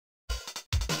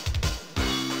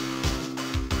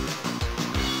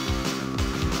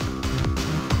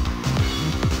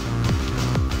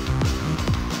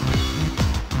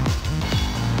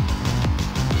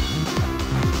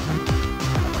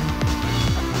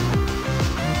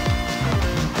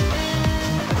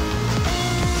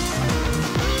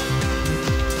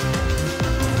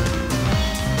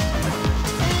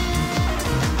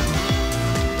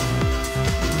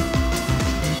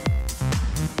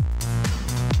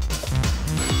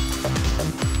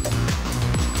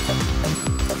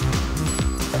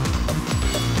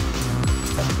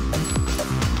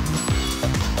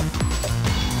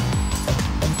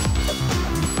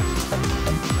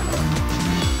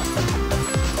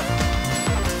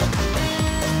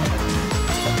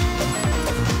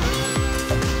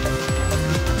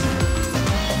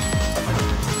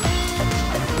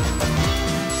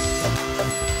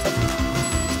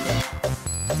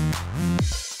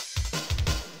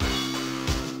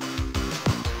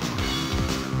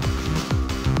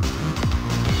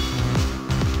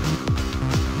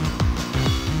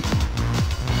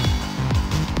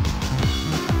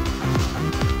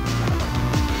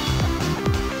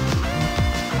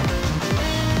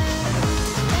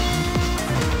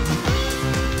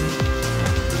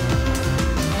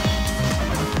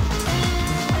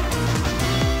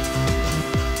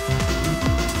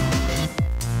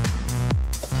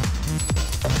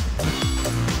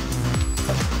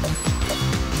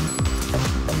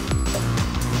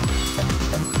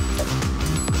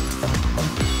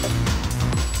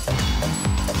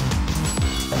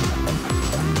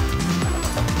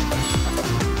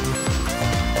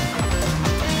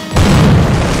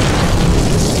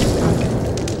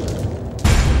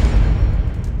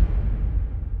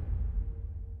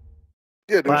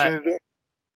Yeah, do what you need to do.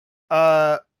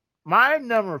 My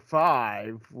number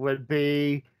 5 would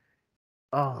be,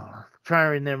 trying to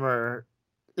remember,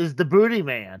 is the Booty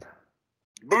Man.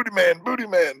 Booty Man, Booty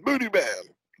Man, Booty Man.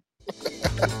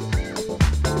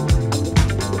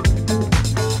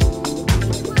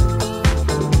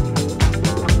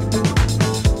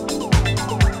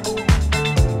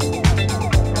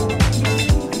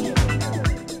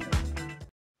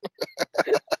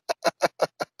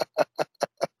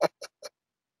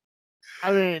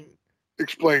 I mean,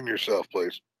 explain yourself,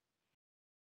 please.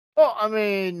 Well, I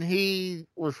mean, he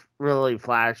was really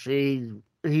flashy.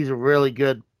 He's a really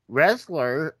good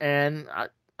wrestler, and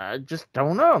I just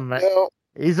don't know, man. No.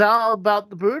 He's all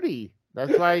about the booty.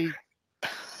 That's why.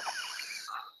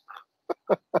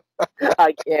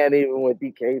 I can't even with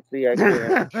you, Casey. I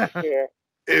can't.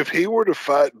 If he were to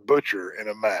fight Butcher in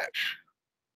a match,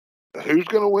 who's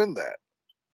going to win that?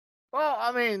 Well,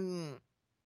 I mean,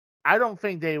 I don't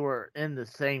think they were in the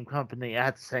same company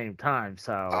at the same time.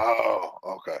 So. Oh,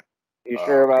 okay. You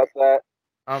sure about that?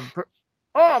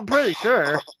 I'm pretty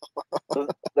sure.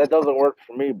 That doesn't work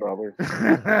for me, brother.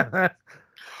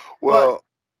 Well,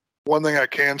 one thing I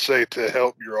can say to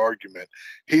help your argument,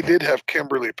 he did have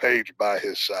Kimberly Page by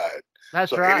his side.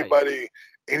 That's right.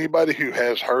 Anybody who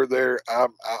has her there,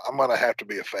 I'm gonna have to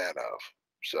be a fan of.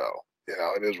 So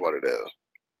it is what it is.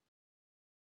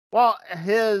 Well,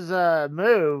 his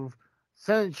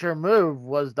signature move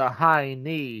was the high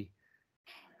knee.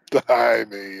 The high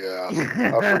knee, yeah. I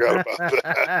forgot about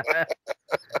that.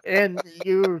 And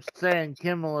you were saying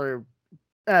Kimberly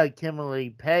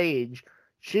Page,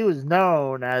 she was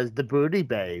known as the Booty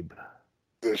Babe.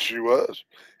 Yes, she was.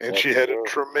 And she had a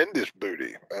tremendous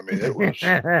booty. I mean, it was,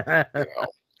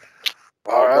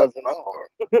 all right.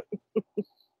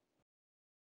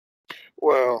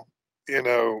 Well,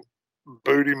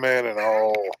 Booty Man and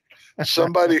all,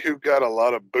 somebody who got a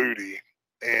lot of booty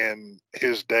in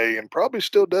his day and probably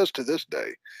still does to this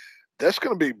day, that's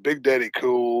going to be Big Daddy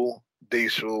Cool,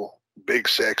 Diesel, Big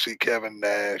Sexy, Kevin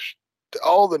Nash,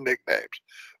 all the nicknames.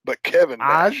 But Kevin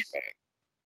Oz? Nash, man.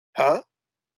 Huh?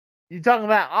 You talking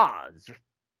about Oz?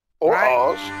 Or right?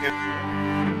 Oz.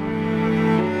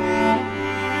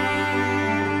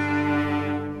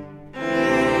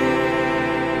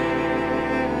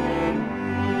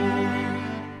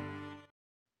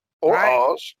 Or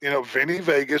right? Oz, Vinny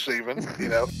Vegas even,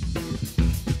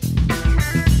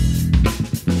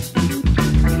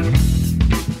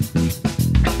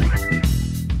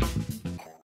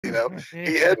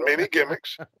 he had many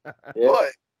gimmicks,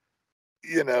 but,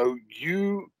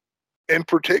 you in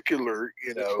particular,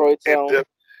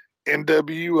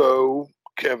 NWO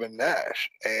Kevin Nash.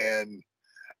 And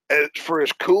for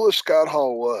as cool as Scott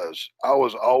Hall was, I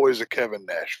was always a Kevin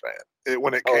Nash fan.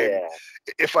 When it came,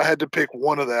 if I had to pick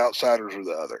one of the outsiders or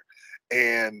the other.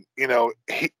 And,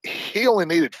 he only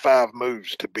needed 5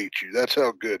 moves to beat you. That's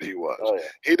how good he was. Oh, yeah.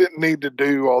 He didn't need to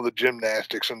do all the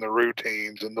gymnastics and the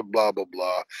routines and the blah, blah,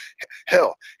 blah.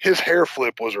 Hell, his hair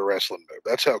flip was a wrestling move.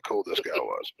 That's how cool this guy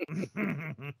was.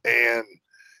 And,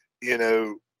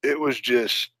 it was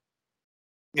just,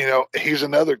 he's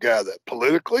another guy that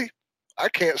politically, I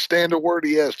can't stand a word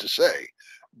he has to say.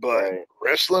 But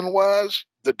wrestling-wise,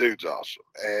 the dude's awesome.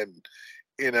 And,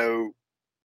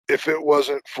 if it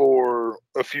wasn't for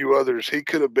a few others, he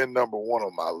could have been number 1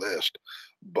 on my list.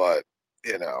 But,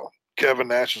 Kevin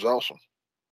Nash is awesome.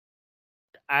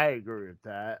 I agree with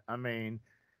that. I mean,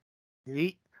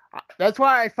 that's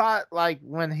why I thought, like,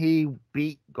 when he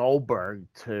beat Goldberg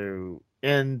to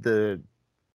end the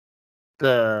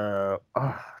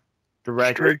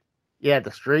record. Streak. Yeah,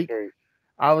 the streak.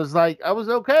 I was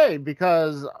okay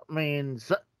because, I mean,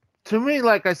 to me,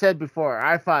 like I said before,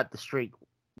 I thought the streak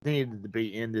needed to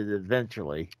be ended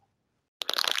eventually.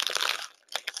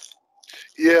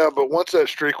 Yeah, but once that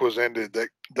streak was ended,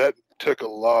 that took a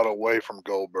lot away from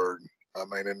Goldberg. I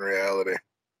mean, in reality.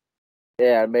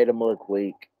 Yeah, it made him look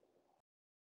weak.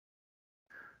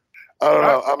 I don't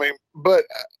know. I mean, but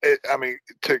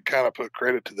to kind of put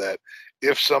credit to that,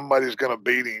 if somebody's going to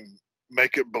beat him,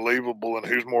 make it believable, and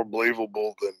who's more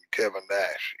believable than Kevin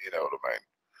Nash? You know what I mean?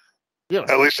 Yeah.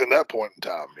 At least in that point in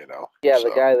time, Yeah,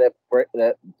 the guy that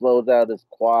blows out his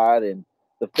quad and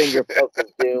the finger poke of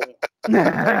doom.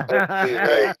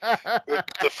 Hey,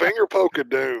 the finger poke of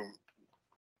doom.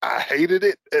 I hated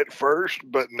it at first,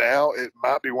 but now it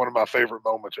might be one of my favorite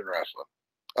moments in wrestling.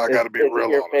 I got to be real honest.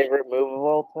 Is it your favorite move of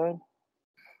all time?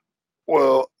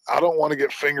 Well, I don't want to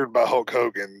get fingered by Hulk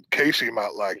Hogan. Casey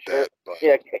might like that. But...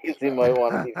 Yeah, Casey might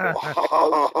want to be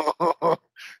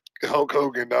Hulk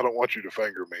Hogan, I don't want you to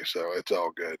finger me, so it's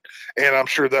all good. And I'm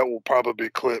sure that will probably be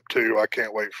clipped too. I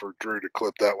can't wait for Drew to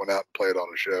clip that one out and play it on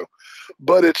the show.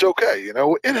 But it's okay,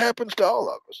 it happens to all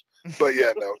of us. But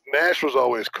yeah, no, Nash was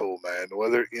always cool, man.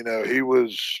 Whether, he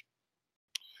was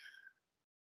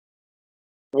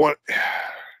what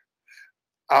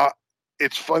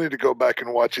it's funny to go back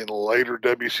and watch in later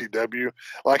WCW.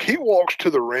 Like, he walks to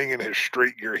the ring in his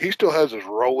street gear. He still has his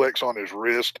Rolex on his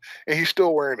wrist, and he's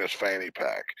still wearing his fanny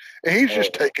pack. And he's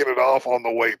just taking it off on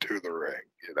the way to the ring.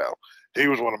 He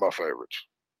was one of my favorites.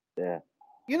 Yeah.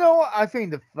 I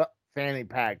think the fanny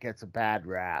pack gets a bad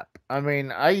rap. I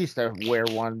mean, I used to wear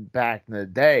one back in the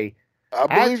day. I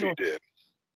believe you did.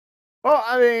 Well,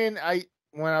 I mean,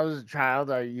 when I was a child,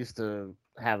 I used to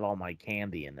have all my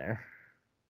candy in there.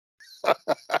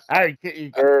 Her case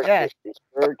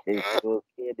was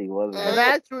candy, wasn't it? And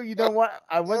actually, you know what?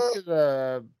 I went to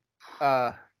the,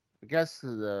 I guess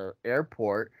to the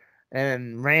airport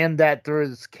and ran that through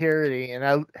the security, and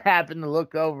I happened to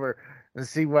look over and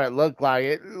see what it looked like.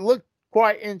 It looked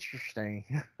quite interesting.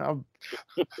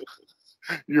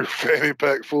 Your fanny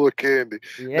pack full of candy.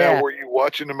 Yeah. Now, were you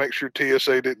watching to make sure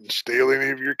TSA didn't steal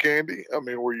any of your candy? I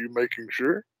mean, were you making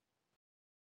sure?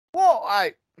 Well,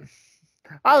 I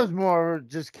was more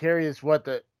just curious what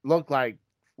it looked like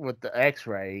with the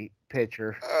X-ray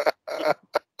picture.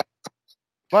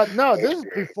 But no, this is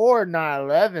before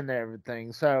 9/11 and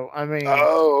everything. So, I mean...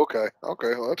 Oh, okay. Okay,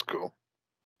 well, that's cool.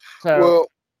 So,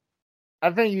 well,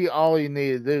 I think all you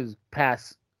need to do is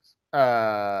pass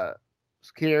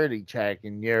security check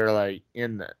and you're like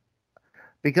in the...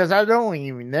 Because I don't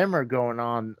even remember going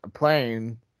on a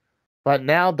plane. But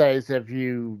nowadays, if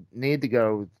you need to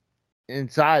go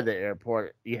inside the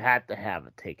airport, you have to have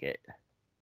a ticket.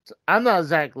 So I'm not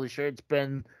exactly sure. It's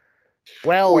been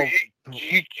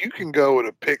you can go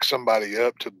to pick somebody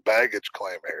up to baggage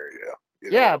claim area.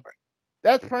 Yeah,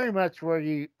 that's pretty much what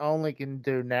you only can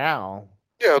do now.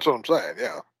 Yeah, that's what I'm saying.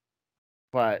 Yeah,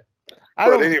 but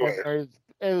don't anyway,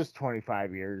 it was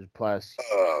 25 years plus.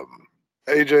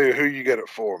 AJ, who you got it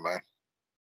for, man?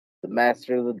 The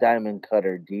Master of the Diamond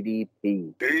Cutter,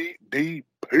 DDP.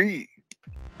 DDP.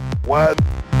 What?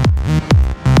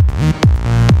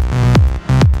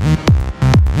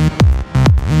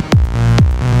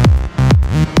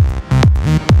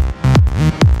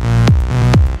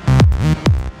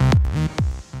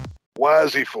 Why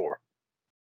is he for?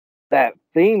 That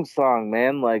theme song,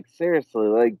 man. Like, seriously,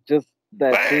 like, just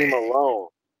that theme alone.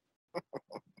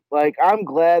 Like, I'm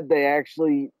glad they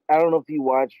actually... I don't know if you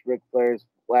watched Ric Flair's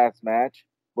last match,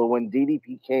 but when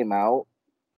DDP came out,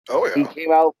 he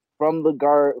came out from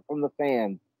the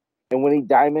fans, and when he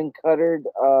diamond cuttered,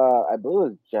 I believe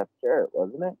it was Jeff Jarrett,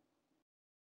 wasn't it?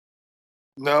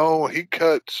 No, he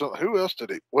cut some. Who else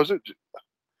did he? Was it?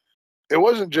 It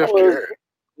wasn't Jeff Jarrett.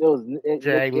 It was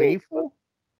Jay Lethal.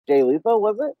 Jay Lethal,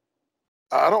 was it?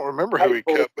 I don't remember who he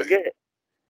cut, but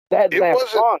that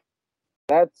song.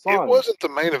 That song. It wasn't the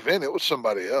main event. It was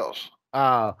somebody else.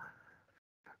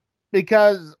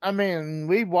 Because I mean,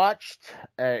 we watched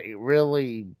a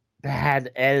really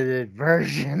bad edited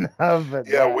version of it.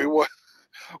 Yeah, we were.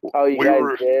 Oh, you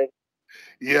guys did?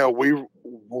 Yeah,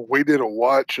 we did a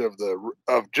watch of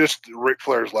just Ric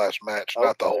Flair's last match,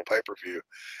 not the whole pay-per-view.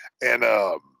 And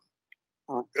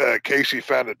Casey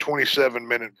found a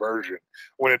 27-minute version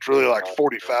when it's really like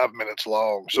 45 minutes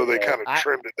long. So they kind of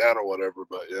trimmed it down or whatever.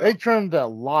 But yeah, they trimmed a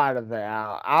lot of it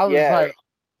out. I was like,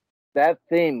 that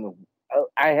theme.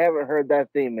 I haven't heard that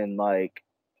theme in like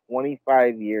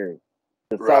 25 years.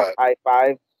 The South High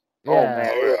Five. Yeah. Oh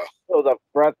man, it was a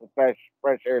breath of fresh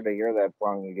air to hear that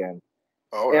song again.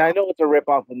 Oh, and I know it's a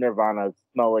ripoff of Nirvana.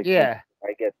 Smell Like Teen.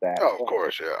 I get that. Oh, of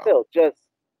course, yeah. Still, just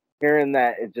hearing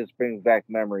that, it just brings back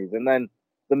memories. And then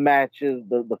the matches,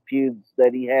 the feuds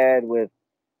that he had with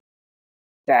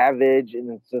Savage,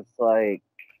 and it's just like,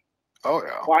 oh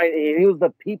yeah, why he was the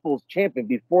people's champion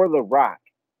before The Rock.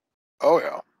 Oh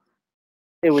yeah.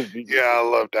 It was I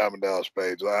love Diamond Dallas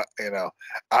Page. I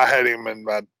had him in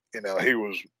my, he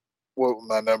was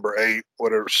my number 8,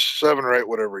 whatever, 7 or 8,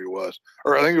 whatever he was,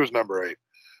 or I think he was number 8.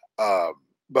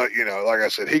 But like I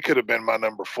said, he could have been my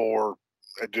number 4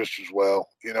 just as well.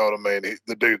 You know what I mean?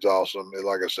 The dude's awesome.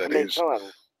 Like I said, he's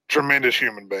a tremendous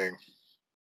human being.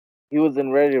 He was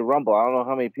in Ready to Rumble. I don't know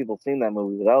how many people seen that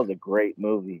movie, but that was a great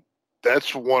movie.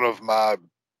 That's one of my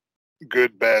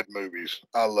good bad movies.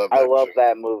 I love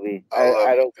that movie.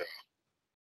 I don't.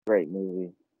 Great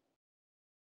movie.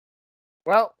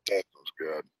 Well, that was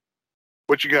good.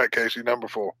 What you got, Casey? Number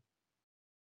 4.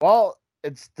 Well,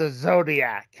 it's the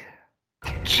Zodiac.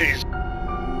 Jeez.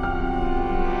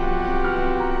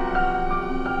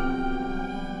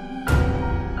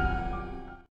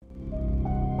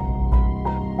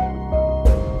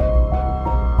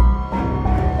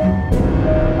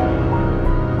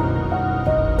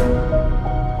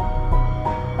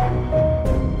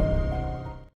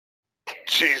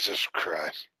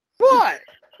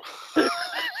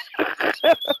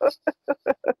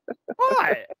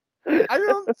 What? I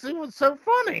don't see what's so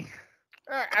funny.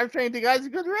 I think the guy's a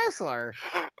good wrestler.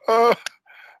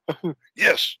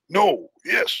 Yes, no,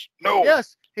 yes, no.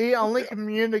 Yes, he only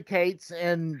communicates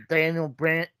in Daniel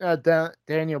Bryan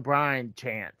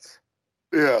chants.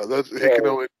 Yeah, he can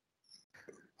only.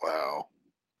 Wow.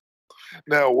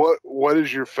 Now, what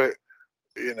is your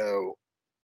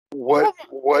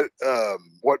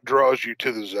what draws you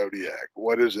to the Zodiac?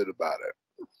 What is it about it?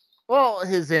 Well,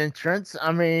 his entrance.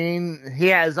 I mean, he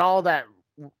has all that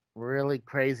really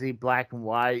crazy black and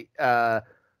white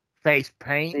face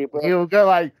paint. He'll go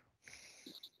like,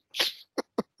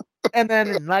 and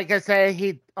then, like I said,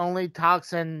 he only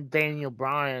talks in Daniel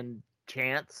Bryan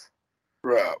chants.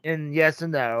 Right. And yes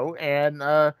and no,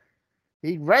 and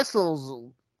he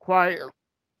wrestles quite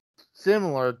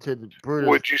similar to the Brutus.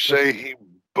 Would you say he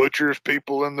butchers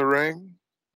people in the ring?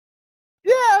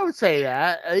 Yeah, I would say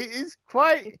that. He's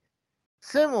quite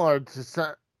similar to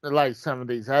some of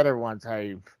these other ones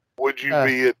I've. Would you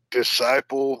be a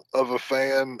disciple of a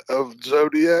fan of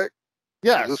Zodiac?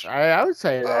 Yes, I would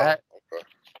say that. Okay.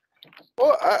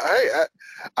 Well,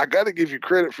 I got to give you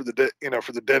credit for the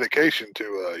dedication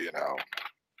to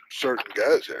certain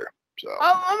guys here. So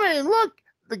I mean, look,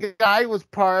 the guy was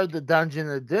part of the Dungeon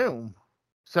of Doom.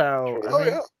 So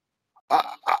yeah.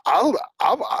 I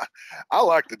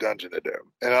like the Dungeon of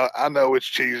Doom, and I know it's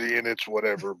cheesy and it's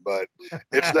whatever, but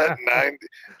it's that 90.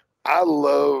 I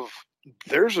love.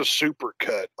 There's a super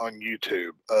cut on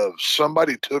YouTube of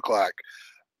somebody took like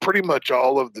pretty much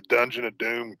all of the Dungeon of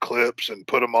Doom clips and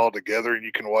put them all together, and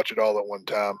you can watch it all at one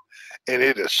time, and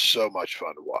it is so much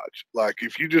fun to watch. Like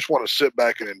if you just want to sit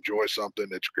back and enjoy something,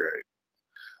 it's great.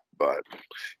 But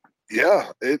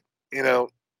yeah,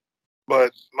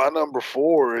 But my number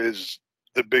 4 is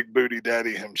the big booty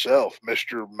daddy himself,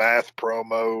 Mr. Math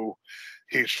Promo.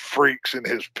 He's freaks in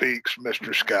his peaks,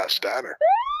 Mr. Scott Steiner.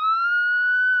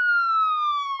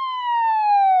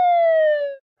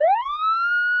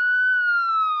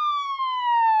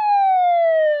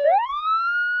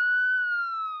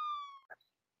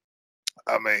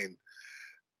 I mean,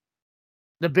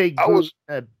 the big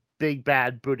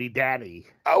bad booty daddy.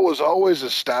 I was always a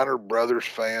Steiner Brothers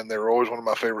fan. They were always one of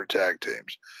my favorite tag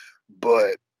teams.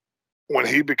 But when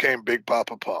he became Big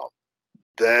Papa Pump,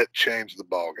 that changed the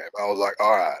ball game. I was like,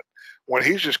 all right. When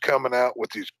he's just coming out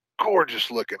with these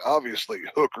gorgeous looking, obviously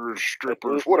hookers,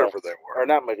 strippers, whatever they were. Or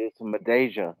not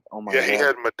Medeja. Oh my god. Yeah, he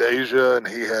had Medeja and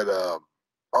he had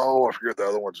I forget the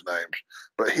other one's names,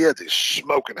 but he had these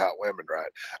smoking hot women, right?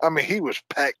 I mean, he was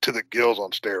packed to the gills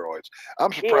on steroids.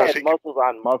 I'm surprised he had muscles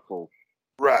on muscles.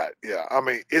 Right, yeah. I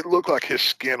mean, it looked like his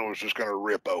skin was just going to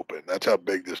rip open. That's how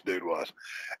big this dude was.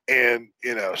 And,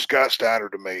 Scott Steiner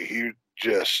to me,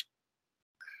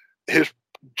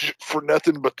 for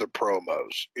nothing but the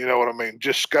promos. You know what I mean?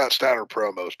 Just Scott Steiner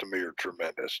promos to me are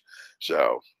tremendous.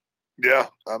 So, yeah,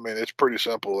 I mean, it's pretty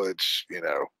simple. It's,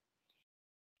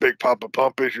 Big Papa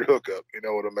Pump is your hookup. You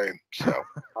know what I mean? So,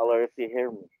 holler if you hear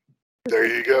me. There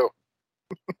you go.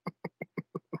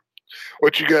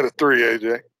 What you got at 3,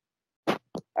 AJ?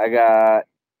 I got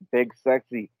Big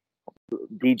Sexy,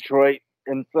 Detroit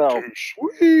himself. Too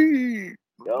sweet.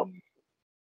 Yep.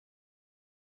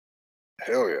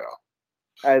 Hell yeah.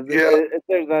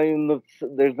 There's not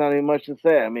even much to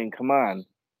say. I mean, come on.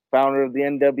 Founder of the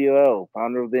NWO,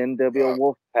 founder of the NWO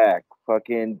Wolfpack,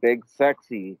 fucking Big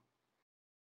Sexy,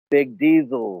 Big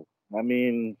Diesel. I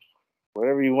mean,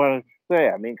 whatever you want to say.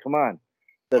 I mean, come on.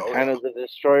 The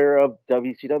destroyer of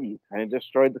WCW. Kind of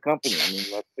destroyed the company. I mean,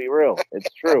 let's be real.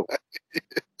 It's true.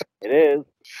 It is.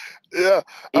 Yeah.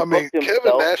 I mean,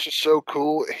 Kevin Nash is so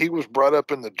cool. He was brought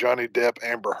up in the Johnny Depp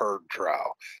Amber Heard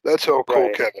trial. That's how cool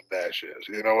Kevin Nash is.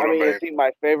 You know what I mean? Is he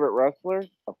my favorite wrestler?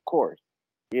 Of course.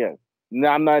 Yes. No,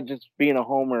 I'm not just being a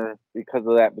homer because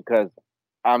of that, because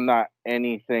I'm not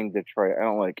anything Detroit. I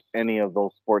don't like any of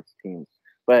those sports teams.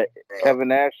 But Kevin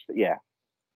Nash, yeah.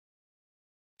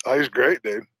 Oh, he's great,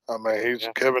 dude. I mean,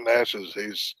 Kevin Nash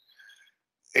is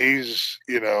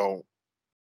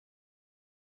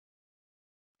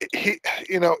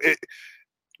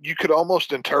you could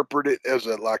almost interpret it as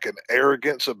like an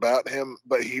arrogance about him,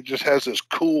 but he just has this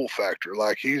cool factor.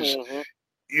 Like he's,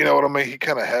 you know what I mean? He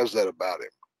kind of has that about him,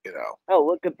 Oh,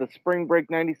 look at the Spring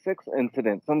Break 96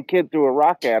 incident. Some kid threw a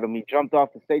rock at him. He jumped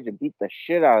off the stage and beat the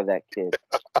shit out of that kid.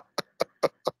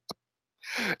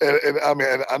 And I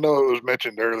mean, I know it was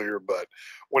mentioned earlier, but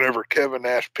whenever Kevin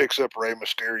Nash picks up Rey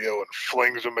Mysterio and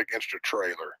flings him against a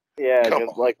trailer. Yeah,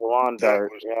 just like a lawn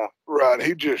dart. Yeah. Right.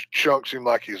 He just chunks him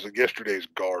like he's yesterday's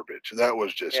garbage. That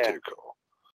was just too cool.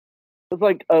 It's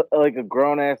like a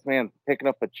grown ass man picking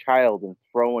up a child and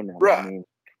throwing him. Right. I mean,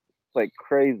 it's like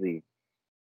crazy.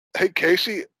 Hey,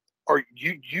 Casey, are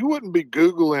you wouldn't be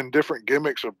Googling different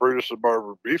gimmicks of Brutus the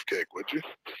Barber Beefcake, would you?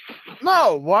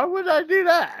 No, why would I do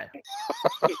that?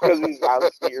 Because he's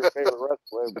obviously your favorite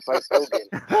wrestler besides Hogan.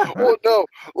 Well, no,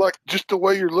 like just the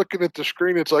way you're looking at the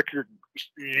screen, it's like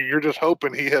you're just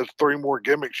hoping he has 3 more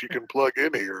gimmicks you can plug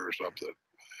in here or something.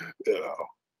 You know.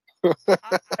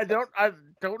 I don't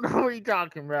know what you're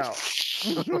talking about.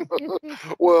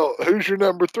 Well, who's your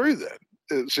number 3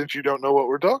 then? Since you don't know what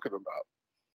we're talking about.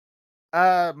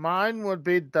 Mine would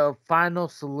be the final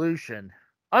solution.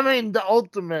 I mean, the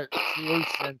ultimate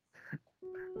solution.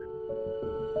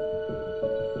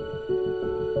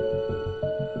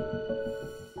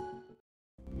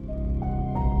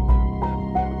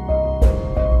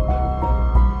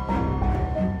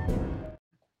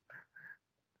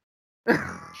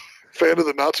 Fan of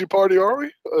the Nazi Party, are we?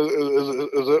 Is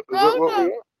that what we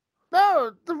are?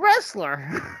 No, the wrestler.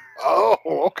 Oh,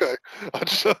 okay. I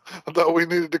thought we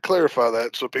needed to clarify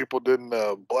that so people didn't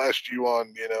blast you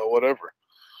on, whatever.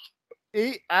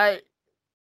 I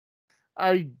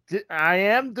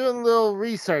am doing a little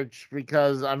research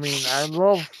because I'm a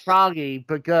little froggy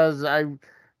because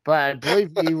but I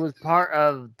believe he was part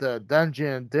of the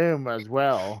Dungeon of Doom as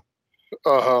well.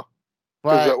 Uh-huh.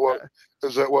 But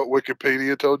is that what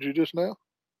Wikipedia told you just now?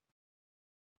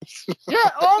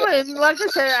 Yeah, like I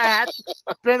said,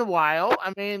 it's been a while.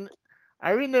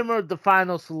 I remember the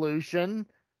final solution,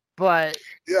 but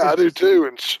yeah, I do too,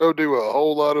 and so do a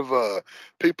whole lot of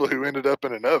people who ended up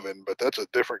in an oven. But that's a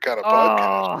different kind of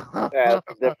podcast. Yeah,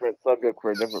 it's a different subject for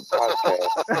a different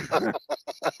podcast.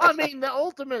 The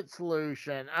ultimate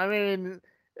solution.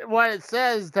 What it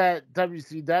says that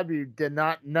WCW did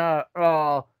not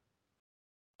know.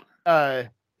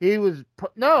 He was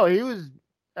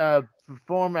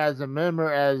performed as a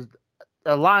member as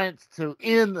Alliance to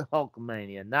end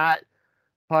Hulkamania, not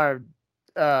part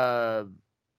of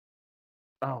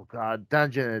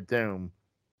Dungeon of Doom.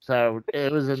 So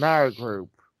it was another group.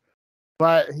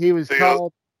 But he was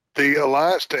called the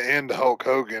Alliance to end Hulk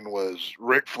Hogan was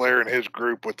Ric Flair and his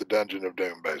group with the Dungeon of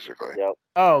Doom, basically. Yep.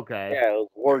 Oh, okay. Yeah, it was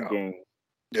War Games.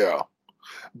 Yeah.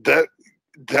 That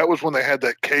was when they had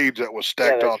that cage that was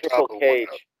stacked on top of cage.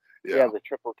 One. Yeah, the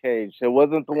triple cage. It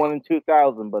wasn't the one in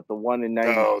 2000, but the one in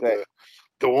 96. No,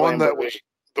 the one that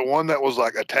was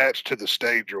like attached to the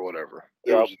stage or whatever.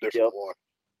 It was a different one.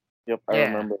 Yep, I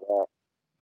remember that.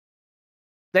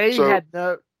 They had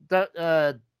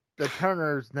the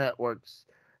Turner's networks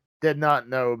did not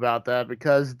know about that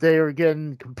because they were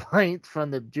getting complaints from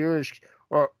the Jewish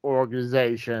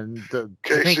organization.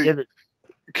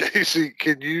 Casey,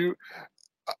 can you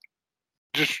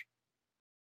just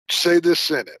say this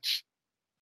sentence?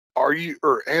 Are you,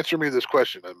 or answer me this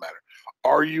question, doesn't matter.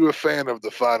 Are you a fan of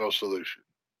the final solution?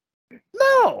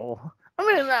 No. I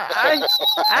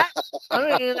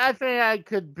think I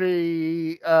could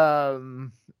be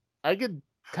I could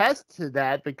test to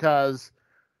that because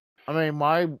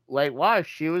my late wife,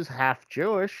 she was half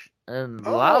Jewish and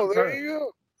loved her. There you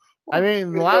go. Well,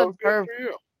 loved her.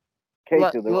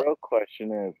 Casey, the real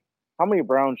question is, how many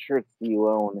brown shirts do you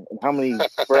own, and how many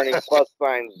burning plus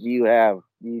signs do you have?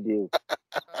 Do?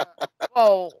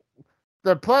 Well,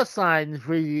 the plus signs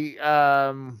we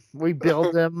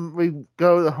build them. We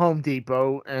go to Home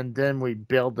Depot and then we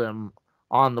build them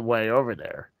on the way over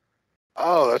there.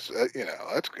 Oh, that's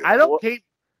that's good. I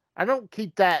don't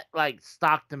keep that like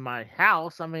stocked in my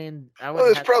house.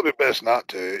 It's probably best not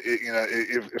to.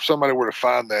 If somebody were to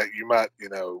find that, you might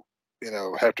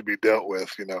have to be dealt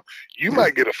with. You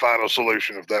might get a final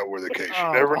solution if that were the case.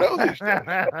 You never know these days.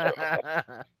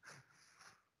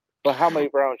 But how many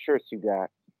brown shirts you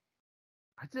got?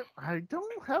 I don't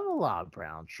have a lot of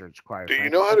brown shirts, quite frankly. Do you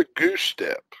know how to goose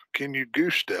step? Can you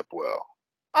goose step well?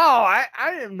 Oh, I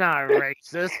am not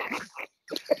racist.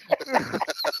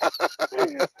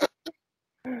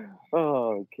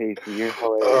 Oh, Casey, you're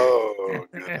hilarious. Oh,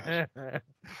 goodness.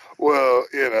 Well,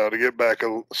 to get back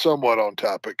somewhat on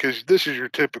topic, because this is your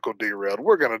typical derailed.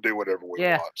 We're going to do whatever we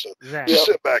want. So just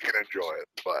sit back and enjoy it.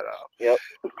 But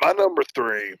my number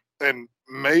 3, and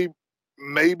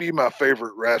maybe my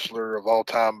favorite wrestler of all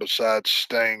time besides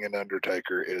Sting and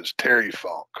Undertaker, is Terry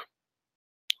Funk.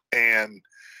 And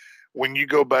when you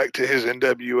go back to his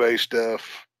NWA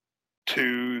stuff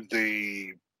to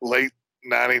the late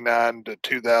 99 to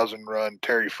 2000 run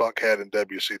Terry Funk had in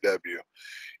WCW,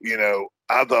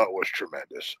 I thought was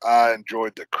tremendous. I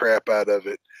enjoyed the crap out of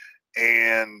it.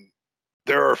 And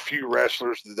there are a few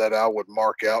wrestlers that I would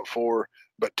mark out for,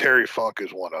 but Terry Funk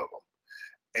is one of them.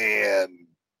 And,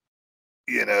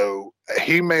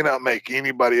 he may not make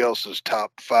anybody else's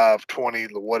top 5, 20,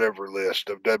 whatever list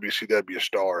of WCW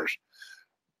stars,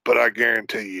 but I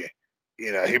guarantee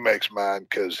he makes mine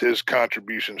because his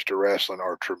contributions to wrestling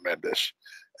are tremendous.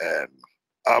 And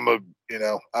I'm a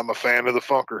fan of the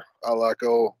Funker. I like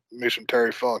old me some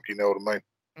Terry Funk. You know what I mean?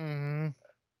 Mm-hmm.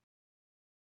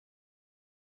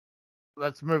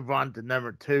 Let's move on to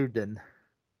number 2 then.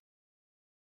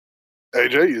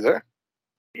 AJ, you there?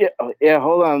 Yeah.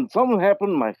 Hold on. Something happened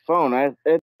to my phone.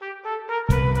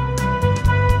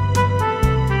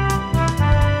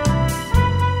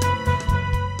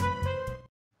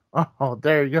 Oh,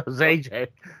 there goes AJ.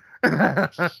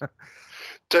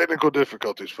 Technical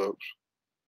difficulties, folks.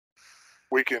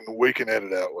 We can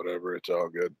edit out whatever. It's all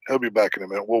good. He'll be back in a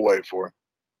minute. We'll wait for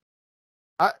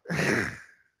him.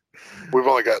 We've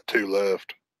only got 2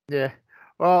 left. Yeah.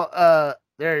 Well,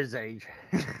 there's AJ.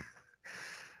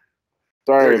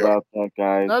 Sorry about that,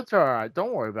 guys. That's all right.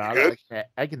 Don't worry about it.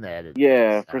 I can edit.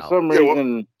 Yeah, for some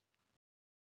reason.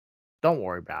 Don't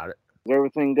worry about it. Is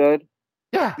everything good?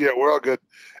 Yeah. Yeah, we're all good.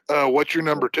 What's your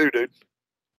number 2, dude?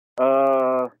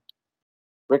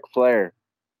 Ric Flair.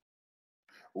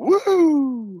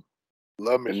 Woo!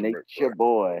 Love me some Ric Flair.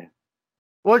 Boy.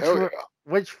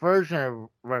 Which version of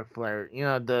Ric Flair?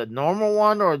 The normal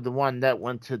one or the one that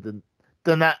went to the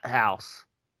nut house?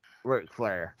 Ric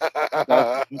Flair.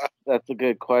 That's a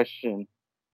good question.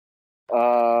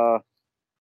 Or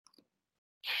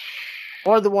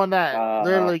the one that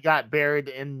literally got buried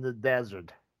in the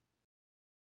desert.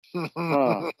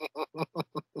 Huh.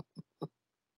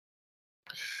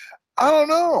 I don't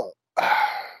know.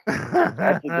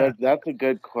 That's a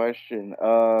good question.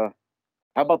 How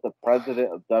about the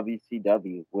president of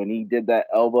WCW when he did that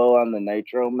elbow on the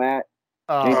Nitro mat?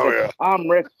 Yeah. I'm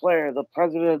Ric Flair, the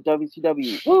president of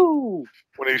WCW. Woo!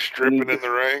 When he's stripping in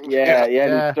the ring. Yeah.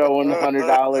 And he's throwing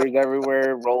 $100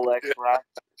 everywhere. Rolex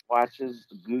watches,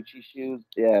 Gucci shoes.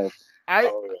 Yeah.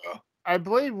 I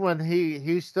believe when he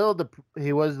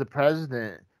was the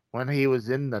president when he was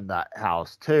in the nut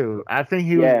house too. I think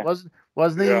he wasn't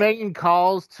he making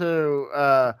calls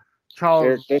to Charles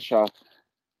Eric Bischoff.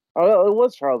 Oh, it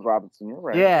was Charles Robinson. You're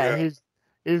right. Yeah.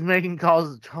 He's making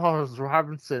calls to Charles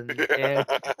Robinson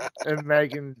and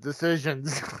making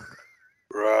decisions.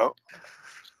 Right.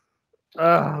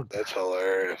 Oh, that's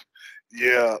hilarious.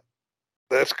 Yeah,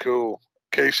 that's cool.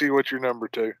 Casey, what's your number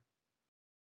 2?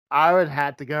 I would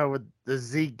have to go with the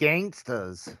Z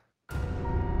Gangsters.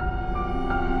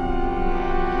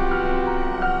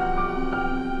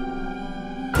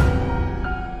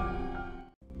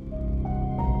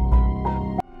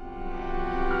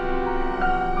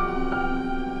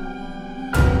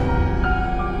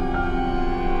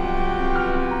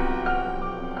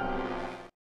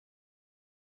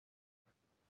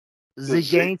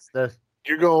 Z Gangsta.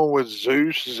 You're going with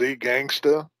Zeus Z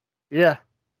Gangsta? Yeah.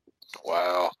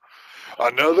 Wow.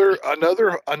 Another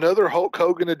Hulk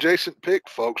Hogan adjacent pick,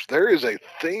 folks. There is a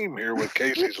theme here with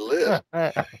Casey's list.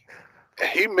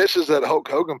 He misses that Hulk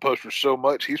Hogan poster so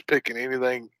much. He's picking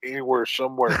anything anywhere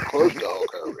somewhere close to Hulk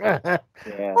Hogan.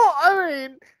 Yeah. Well,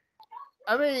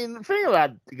 I mean, think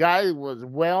about it. The guy was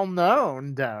well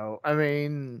known, though. I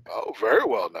mean, very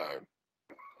well known.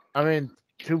 I mean,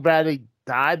 too bad he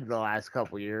died the last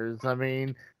couple years. I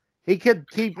mean, he could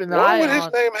keep an eye on. What would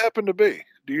his name happen to be?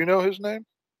 Do you know his name?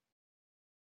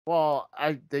 Well,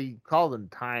 they called him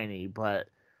Tiny, but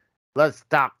let's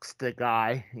dox the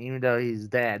guy, even though he's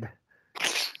dead.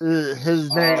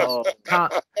 His name is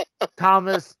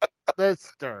Thomas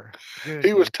Lister. Jr.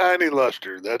 He was Tiny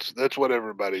Luster. That's what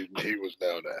he was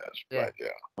known as. Yeah. But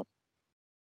yeah.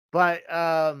 But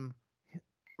a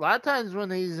lot of times when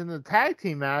he's in the tag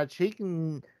team match,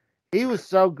 he was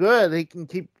so good he can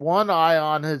keep one eye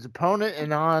on his opponent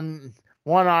and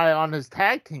one eye on his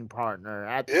tag team partner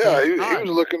at the same time. He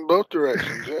was looking both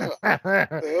directions. Yeah.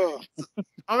 Yeah.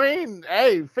 I mean,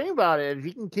 hey, think about it. If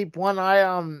you can keep one eye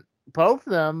on both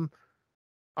of them,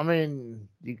 I mean,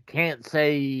 you can't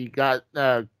say you got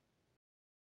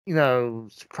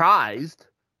surprised.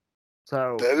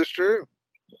 So that is true.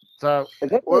 So is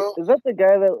that the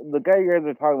guy you guys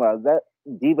are talking about? Is that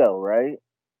Debo, right?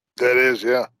 That is,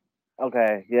 yeah.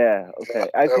 Okay, yeah, okay.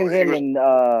 I seen him in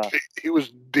he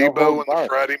was Debo in the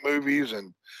Friday movies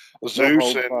and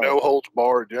Zeus and No Holds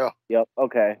Barred, yeah. Yep,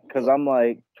 okay. Because I'm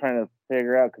like trying to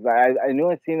figure out because I knew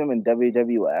I seen him in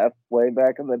WWF way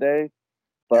back in the day,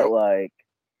 but like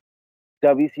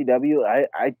WCW,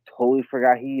 I totally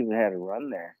forgot he even had a run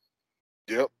there.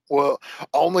 Yep. Well,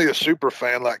 only a super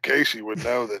fan like Casey would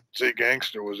know that Z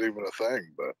Gangster was even a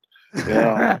thing, but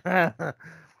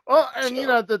well, and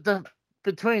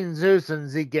between Zeus and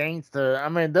Z Gangsta, I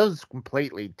mean, those are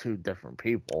completely two different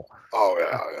people. Oh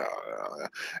yeah.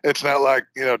 It's not like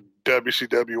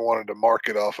WCW wanted to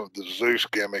market off of the Zeus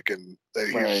gimmick and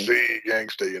he's Right. Z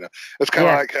Gangsta. It's kind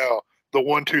of like how the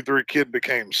 1 2 3 Kid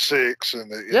became 6,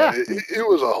 and it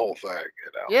was a whole thing.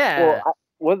 Yeah. Well,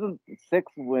 wasn't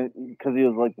 6 because he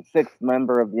was like the 6th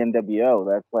member of the NWO.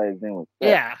 That's why his name was 6.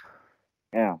 Yeah.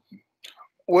 Yeah.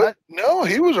 What? No,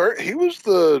 he was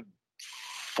the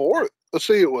 4th. Let's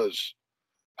see, it was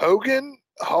Hogan,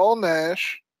 Hall,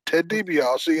 Nash, Ted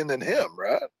DiBiase, and then him,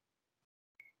 right?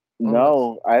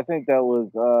 No, I think that was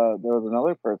there was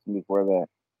another person before that.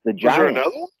 The Giant. Was there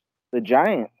another one? The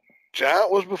Giant.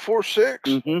 Giant was before 6.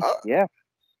 Yeah,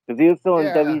 because he was still in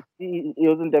WC. He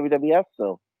was in WWF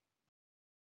still.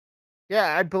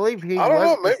 Yeah, I believe he. I don't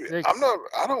know. Maybe 6. I'm not.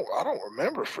 I don't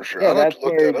remember for sure. Yeah, I'll have that's to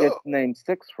look where that he gets up. the name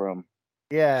 6 from.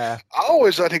 Yeah. I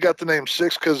always thought he got the name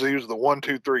 6 because he was the 1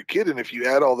 2 3 Kid, and if you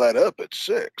add all that up, it's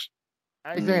 6.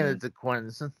 I think it's a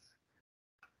coincidence.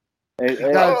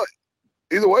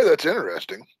 Either way, that's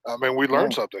interesting. I mean, we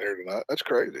learned something here tonight. That's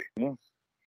crazy. Yeah.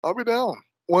 I'll be down.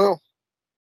 Well,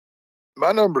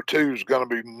 my number 2 is going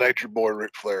to be Nature Boy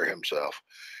Ric Flair himself.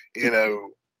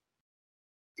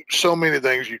 So many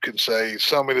things you can say,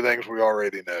 so many things we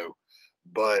already know.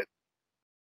 But,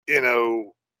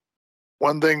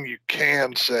 one thing you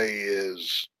can say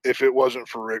is if it wasn't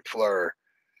for Ric Flair,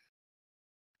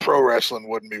 pro wrestling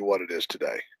wouldn't be what it is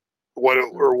today. What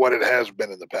it has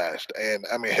been in the past. And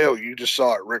I mean, hell, you just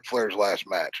saw it Ric Flair's last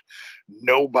match.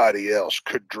 Nobody else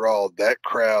could draw that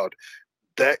crowd,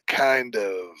 that kind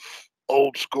of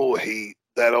old school heat,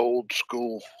 that old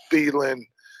school feeling.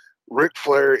 Ric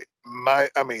Flair,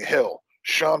 hell,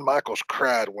 Shawn Michaels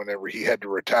cried whenever he had to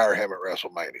retire him at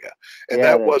WrestleMania. And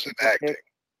that wasn't acting.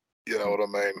 You know what I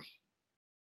mean?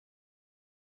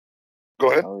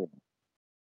 Go ahead. Oh,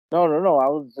 yeah. No. I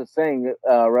was just saying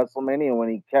WrestleMania when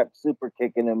he kept super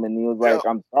kicking him and he was like,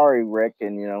 I'm sorry, Rick.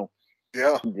 And, Yeah.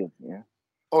 Yeah.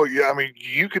 Oh, yeah. I mean,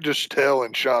 you could just tell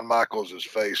in Shawn Michaels'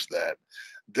 face that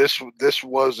this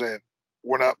wasn't,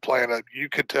 we're not playing up. You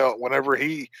could tell whenever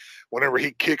he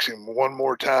kicks him one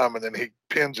more time and then he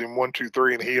pins him 1 2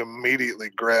 3 and he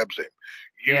immediately grabs him.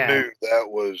 You knew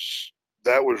that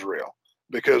was real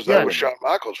because that was Shawn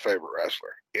Michaels' favorite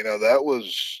wrestler. That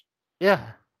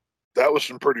was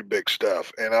some pretty big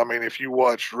stuff. And I mean, if you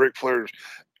watch Ric Flair's,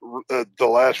 the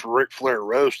last Ric Flair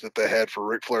roast that they had for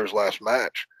Ric Flair's last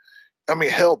match, I mean,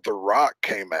 hell, The Rock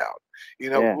came out.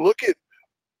 Look at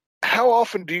how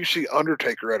often do you see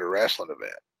Undertaker at a wrestling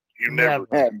event? You never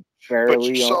do. But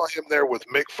you saw him there with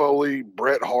Mick Foley,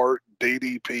 Bret Hart,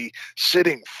 DDP,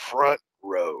 sitting front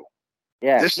row.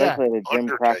 Yeah, especially the Jim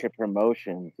Crockett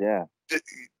Promotions. Yeah.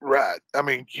 Right. I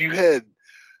mean, you had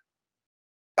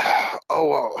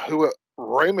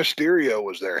Rey Mysterio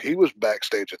was there. He was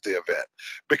backstage at the event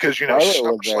because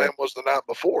SummerSlam was the night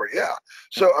before. Yeah.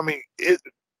 So I mean,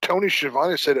 Tony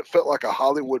Schiavone said it felt like a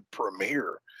Hollywood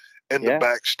premiere in the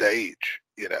backstage.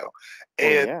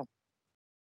 And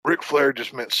Ric Flair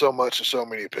just meant so much to so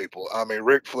many people. I mean,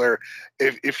 Ric Flair.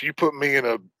 If you put me in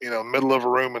a middle of a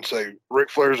room and say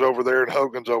Ric Flair's over there and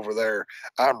Hogan's over there,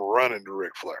 I'm running to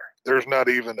Ric Flair. There's not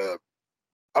even I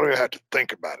don't even have to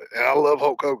think about it. And I love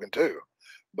Hulk Hogan too.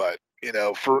 But,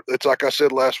 it's like I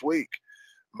said last week,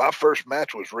 my first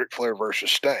match was Ric Flair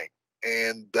versus Sting.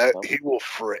 And that he will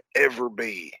forever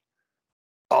be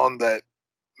on that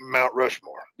Mount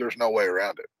Rushmore. There's no way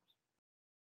around it.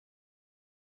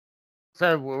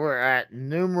 So we're at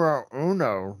numero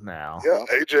uno now. Yeah,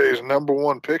 AJ is number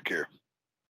 1 pick here.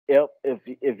 Yep.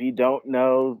 If you don't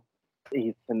know,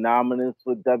 he's synonymous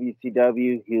with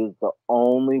WCW. He was the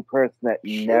only person that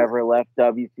never left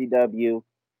WCW.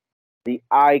 The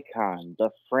icon, the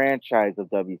franchise of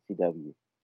WCW.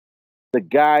 The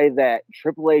guy that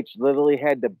Triple H literally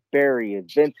had to bury, and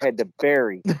Vince had to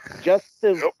bury, just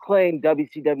to claim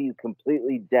WCW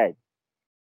completely dead.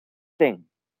 Sting.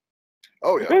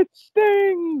 Oh, yeah. It's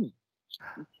Sting!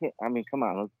 I mean, come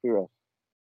on, let's be real.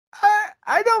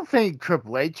 I don't think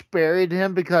Triple H buried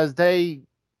him because they...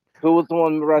 Who was the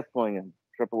one wrestling him?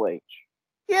 Triple H.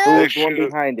 Yeah. Who was the one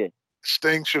behind it?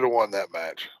 Sting should have won that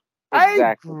match.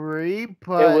 Exactly. I agree,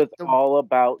 but... It was all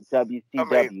about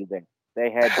WCW there. They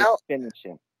had to finish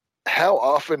him. How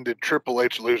often did Triple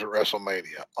H lose at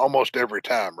WrestleMania? Almost every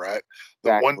time, right?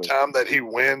 The one time that he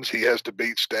wins, he has to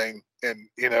beat Sting. And,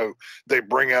 they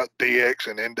bring out DX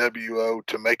and NWO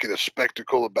to make it a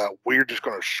spectacle about we're just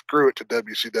going to screw it to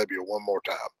WCW one more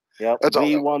time. Yep,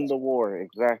 we won the war.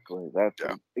 Exactly. That's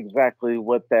exactly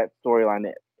what that storyline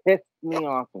is. Pissed me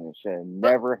off and it should have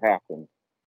never happened.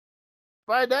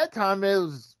 By that time, it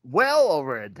was well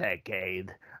over a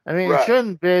decade. I mean, it Right.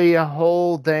 shouldn't be a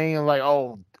whole thing like,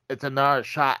 oh, it's another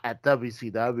shot at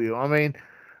WCW. I mean,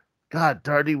 God,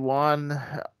 31.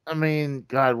 I mean,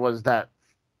 God, was that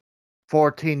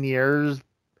 14 years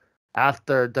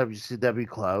after WCW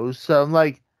closed? So I'm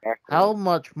like, Exactly. how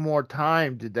much more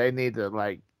time do they need to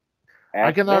like? I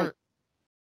Ask can Vince.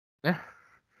 yeah,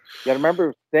 You got to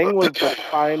remember, Sting was the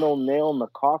final nail in the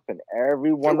coffin.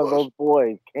 Every one of was. those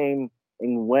boys came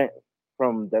and went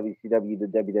from WCW to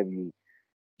WWE.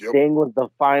 Yep. Sting was the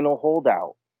final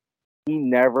holdout. He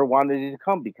never wanted to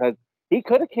come because he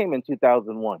could have came in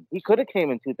 2001. He could have came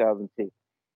in 2002.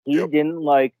 He Yep. didn't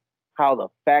like how the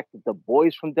fact that the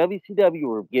boys from WCW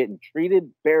were getting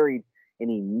treated, buried, and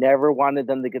he never wanted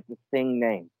them to get the Sting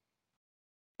name.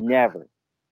 Never.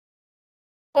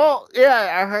 well,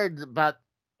 yeah, I heard about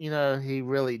he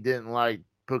really didn't like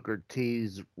Booker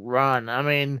T's run. I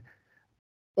mean,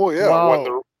 Well, yeah.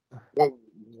 well,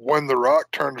 When the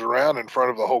Rock turns around in front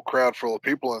of a whole crowd full of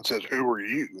people and says, "Who are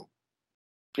you?"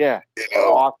 Yeah. You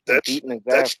know, Austin beating his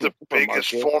ass that's in the biggest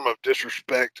supermarket. form of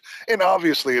disrespect. And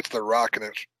obviously, it's the Rock, and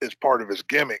it's part of his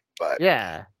gimmick. But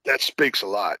yeah. that speaks a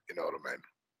lot. You know what I mean?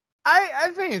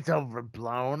 I think it's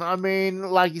overblown. I mean,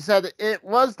 like you said, it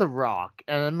was The Rock,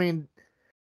 and I mean,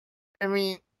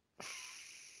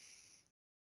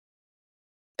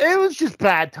 it was just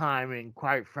bad timing,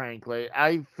 quite frankly.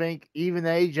 I think even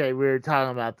AJ, we were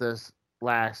talking about this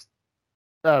the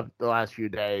last few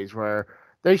days, where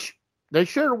they should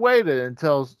have waited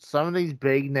until some of these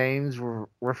big names were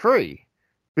free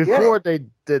before they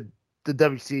did the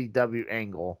WCW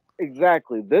angle.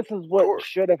 Exactly. This is what Sure.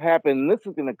 should have happened. This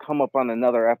is going to come up on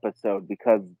another episode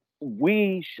because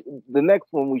the next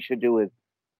one we should do is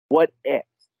what if.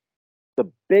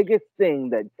 The biggest thing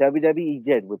that WWE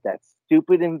did with that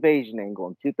stupid invasion angle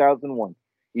in 2001,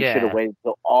 you should have Yeah. waited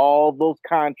till all those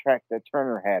contracts that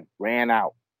Turner had ran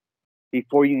out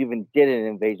before you even did an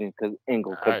invasion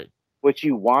angle. Because what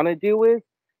you want to do is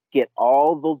get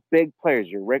all those big players,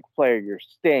 your Ric Flair, your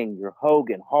Sting, your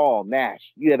Hogan, Hall,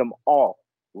 Nash, you had them all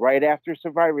right after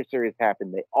Survivor Series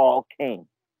happened. They all came.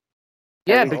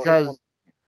 Yeah, because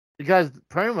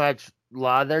pretty much a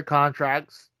lot of their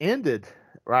contracts ended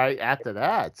right after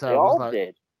that. So they it was all like,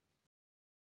 did.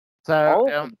 so All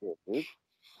of them did,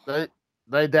 dude.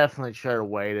 they definitely should have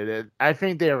waited. I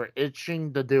think they were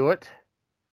itching to do it.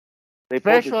 They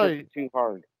pulled the Especially trigger too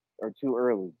hard or too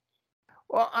early.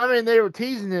 well, I mean, they were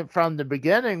teasing it from the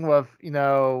beginning with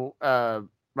right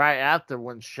after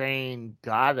when Shane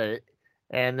got it,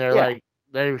 and they're like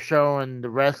they were showing the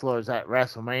wrestlers at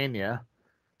WrestleMania.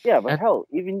 Yeah, but hell,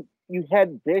 even you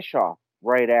had Bischoff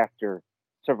right after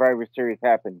Survivor Series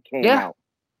came out.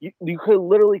 You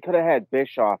could have had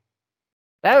Bischoff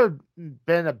That would have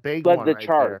been a big led one the right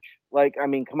charge. there. Like, I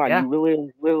mean, come on,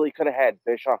 you literally could have had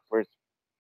Bischoff versus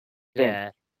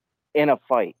Vince in a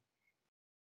fight.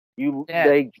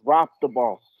 They dropped the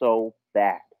ball so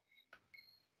bad.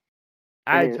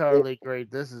 I totally agree.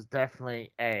 This is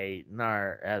definitely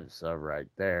another episode right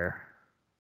there.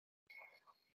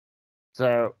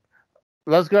 So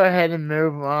let's go ahead and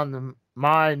move on to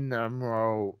my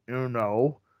numero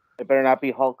uno. It better not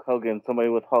be Hulk Hogan. Somebody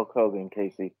with Hulk Hogan,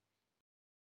 Casey.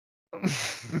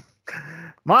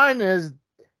 Mine is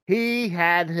he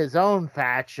had his own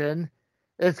faction.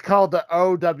 It's called the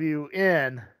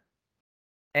OWN.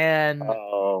 And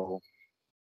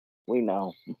we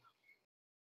know.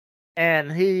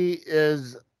 And he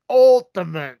is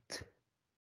ultimate.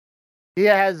 He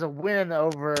has a win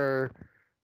over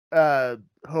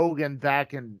Hogan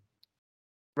back in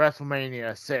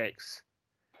WrestleMania 6.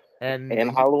 And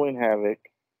Halloween Havoc.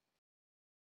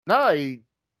 No, he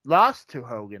lost to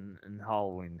Hogan in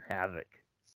Halloween Havoc.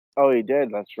 Oh, he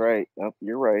did. That's right. Yep,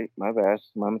 you're right. My bad.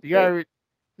 My mistake.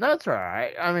 That's all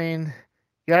right. I mean,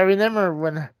 you gotta remember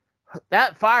when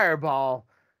that fireball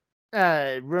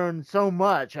ruined so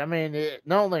much. I mean, it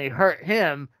not only hurt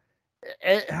him,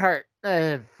 it hurt.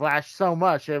 It flashed so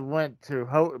much it went to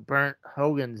burnt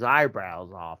Hogan's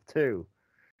eyebrows off too.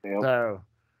 Yep. So,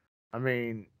 I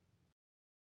mean,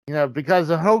 because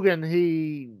of Hogan,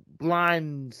 he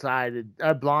blinded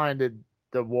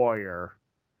the Warrior.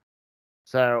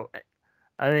 So,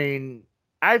 I mean,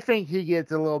 I think he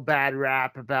gets a little bad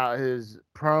rap about his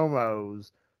promos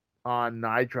on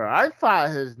Nitro. I thought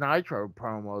his Nitro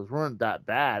promos weren't that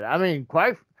bad. I mean,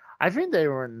 I think they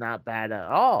weren't that bad at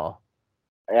all.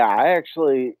 Yeah, I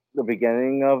actually the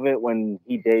beginning of it when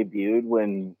he debuted,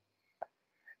 when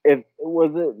it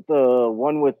the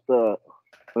one with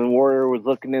when Warrior was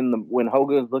looking when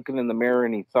Hogan was looking in the mirror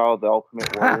and he saw the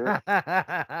Ultimate Warrior.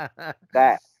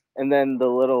 That, and then the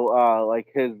little like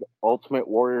his Ultimate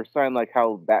Warrior sign, like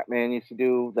how Batman used to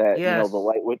do that. Yes. The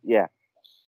light would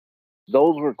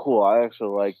Those were cool. I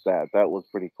actually liked that. That was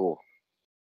pretty cool.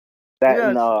 That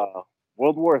in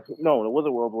World War no, it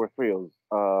wasn't World War III. It was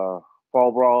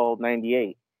Fall Brawl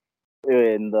 '98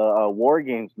 in the War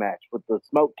Games match. With the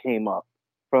smoke came up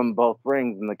from both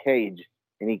rings in the cage,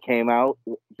 and he came out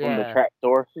from the trap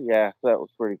door. Yeah, that was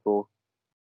pretty cool.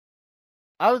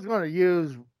 I was going to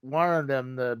use one of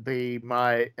them to be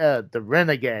my the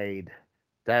Renegade.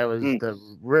 That was the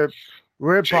rip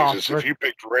off. Jesus, if you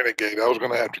picked Renegade, I was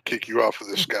going to have to kick you off of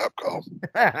this Skype call.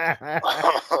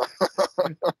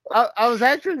 I was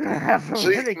actually going to have a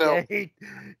Renegade.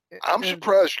 I'm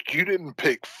surprised you didn't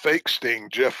pick fake Sting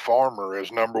Jeff Farmer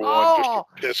as number one just to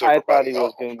piss I everybody thought he off.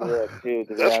 was going to do that too.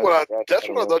 That's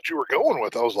what I thought you were going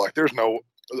with. I was like, there's no,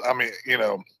 I mean, you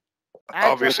know,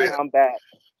 obviously.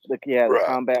 The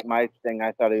combat mice thing,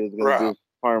 I thought he was going to do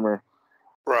Farmer.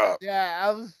 Right. Yeah,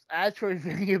 I was actually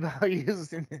thinking about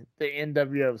using the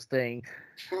NWO Sting.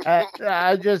 I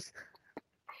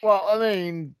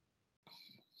mean,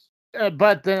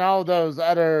 but then all those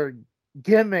other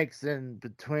gimmicks in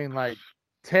between like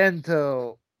 10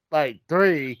 to like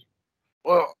 3.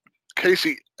 Well,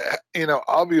 Casey, you know,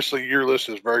 obviously your list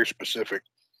is very specific.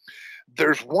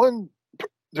 There's one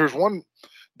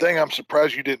thing I'm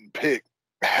surprised you didn't pick.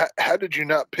 How did you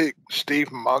not pick Steve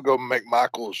Mongo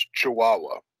McMichael's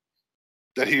Chihuahua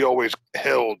that he always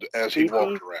held as he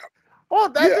walked around? Well,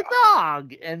 that's a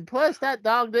dog, and plus that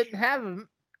dog didn't have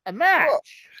a match. Well,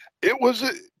 it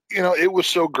was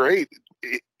so great.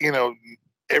 You know,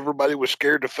 everybody was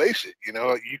scared to face it. You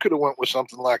know, you could have went with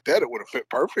something like that. It would have fit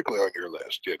perfectly on your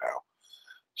list. You know,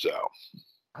 so.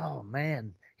 Oh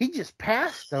man, he just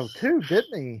passed though too,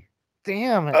 didn't he?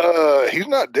 Damn it. He's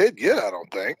not dead yet. I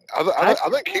don't think. I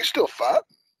think he's still fighting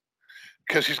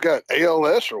because he's got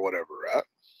ALS or whatever, right?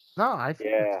 No, I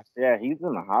think yeah, he's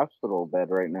in the hospital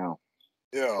bed right now.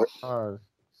 Yeah.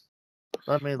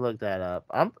 Let me look that up.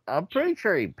 I'm pretty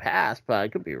sure he passed, but I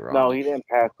could be wrong. No, he didn't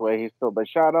pass away. He's still. But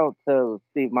shout out to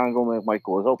Steve Mongo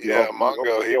McMichael.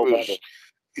 Mongo. He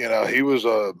was, he was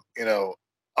a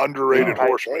underrated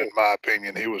horseman in my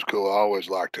opinion. He was cool. I always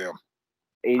liked him.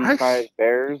 85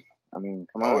 Bears. I mean,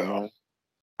 come on, man.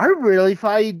 I really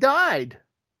thought he died.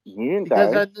 He didn't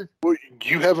die. Well,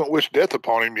 you haven't wished death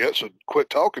upon him yet, so quit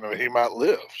talking to him. He might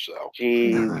live. So,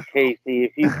 jeez, Casey,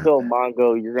 if you kill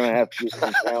Mongo, you're gonna have to do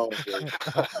some challenges.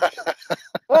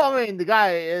 Well, I mean, the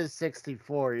guy is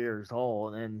 64 years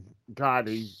old, and God,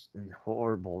 he's in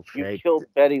horrible shape. You killed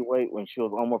Betty White when she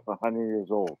was almost 100 years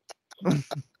old.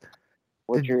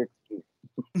 What's your excuse?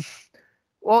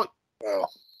 Well,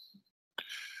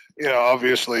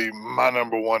 obviously, my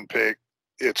number one pick,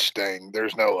 it's Sting.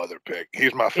 There's no other pick.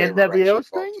 He's my favorite. NWO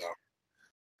Sting?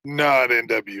 Not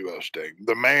NWO Sting.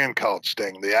 The man called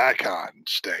Sting, the icon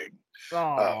Sting.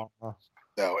 Oh.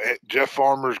 No, Jeff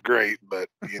Farmer's great, but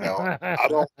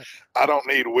I don't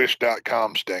need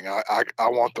Wish.com Sting. I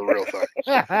want the real thing.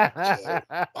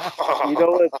 You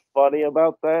know what's funny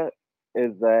about that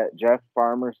is that Jeff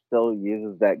Farmer still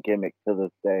uses that gimmick to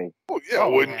this day. Well, yeah,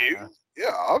 wouldn't you?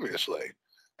 Yeah, obviously.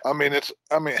 I mean,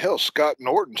 hell, Scott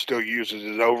Norton still uses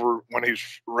it over when he's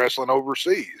wrestling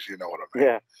overseas. You know what I mean?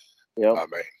 Yeah. Yep. I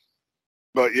mean,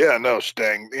 but yeah, no,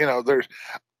 Sting.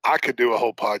 I could do a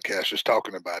whole podcast just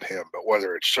talking about him, but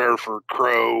whether it's Surfer,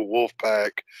 Crow,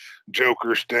 Wolfpack,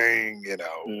 Joker Sting,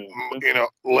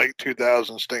 late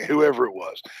 2000 Sting, whoever it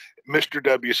was, Mr.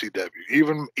 WCW,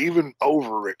 even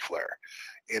over Ric Flair,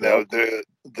 the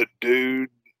dude,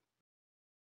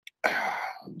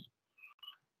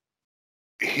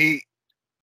 he,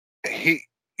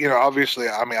 obviously,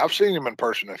 I mean, I've seen him in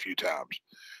person a few times,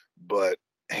 but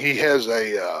he has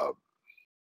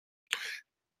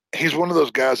he's one of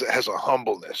those guys that has a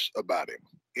humbleness about him.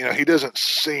 He doesn't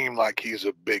seem like he's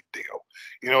a big deal.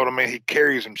 You know what I mean? He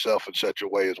carries himself in such a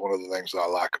way is one of the things that I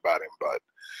like about him. But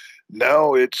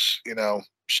no, it's,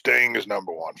 Sting is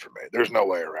number one for me. There's no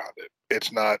way around it.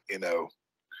 It's not,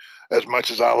 as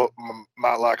much as I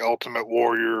might like Ultimate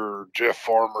Warrior or Jeff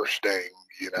Farmer Sting,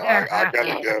 I got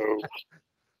to go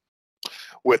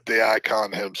with the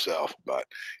icon himself. But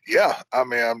yeah, I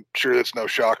mean, I'm sure that's no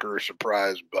shocker or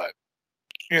surprise, but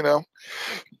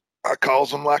I calls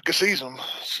them like I sees them.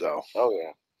 So, oh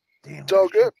yeah, damn, it's all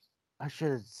good. I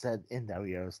should have said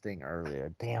NWO Sting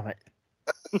earlier. Damn it.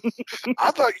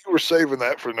 I thought you were saving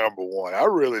that for number one. I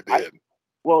really did.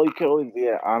 Well, you could always be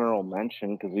an honorable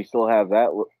mention because we still have that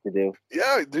to do.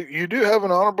 Yeah, you do have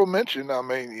an honorable mention. I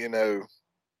mean, You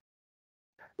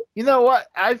know what?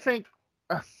 I think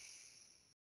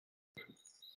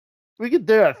we could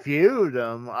do a few of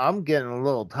them. I'm getting a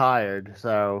little tired,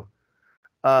 so.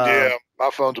 Yeah, my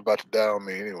phone's about to die on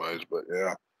me anyways, but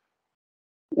yeah.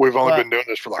 We've only been doing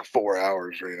this for like 4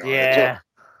 hours, you know. Yeah.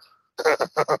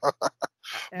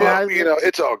 But you know,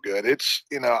 it's all good. It's,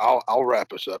 you know, I'll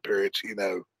wrap us up here. It's, you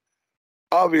know,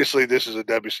 obviously this is a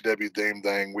WCW theme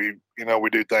thing. We, you know,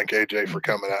 we do thank AJ for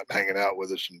coming out and hanging out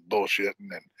with us and bullshitting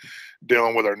and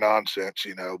dealing with our nonsense,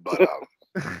 you know. But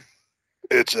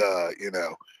it's you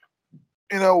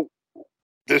know,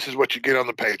 this is what you get on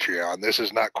the Patreon. This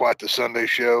is not quite the Sunday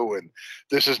show, and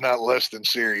this is not less than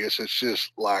serious. It's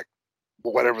just like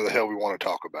whatever the hell we want to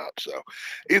talk about. So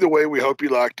either way, we hope you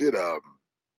liked it.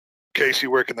 Casey,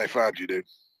 where can they find you, dude?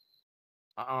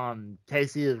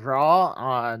 Casey is Raw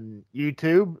on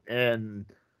YouTube, and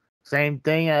same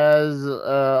thing as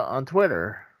on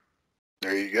Twitter.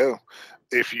 There you go.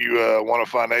 If you want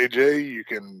to find AJ, you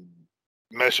can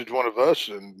message one of us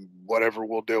and whatever,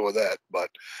 we'll deal with that. But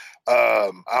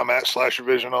I'm at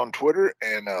Slashervision on Twitter,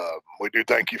 and we do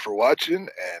thank you for watching,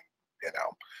 and, you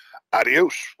know,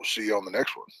 adios. We'll see you on the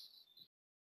next one.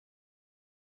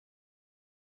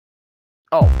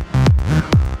 Oh.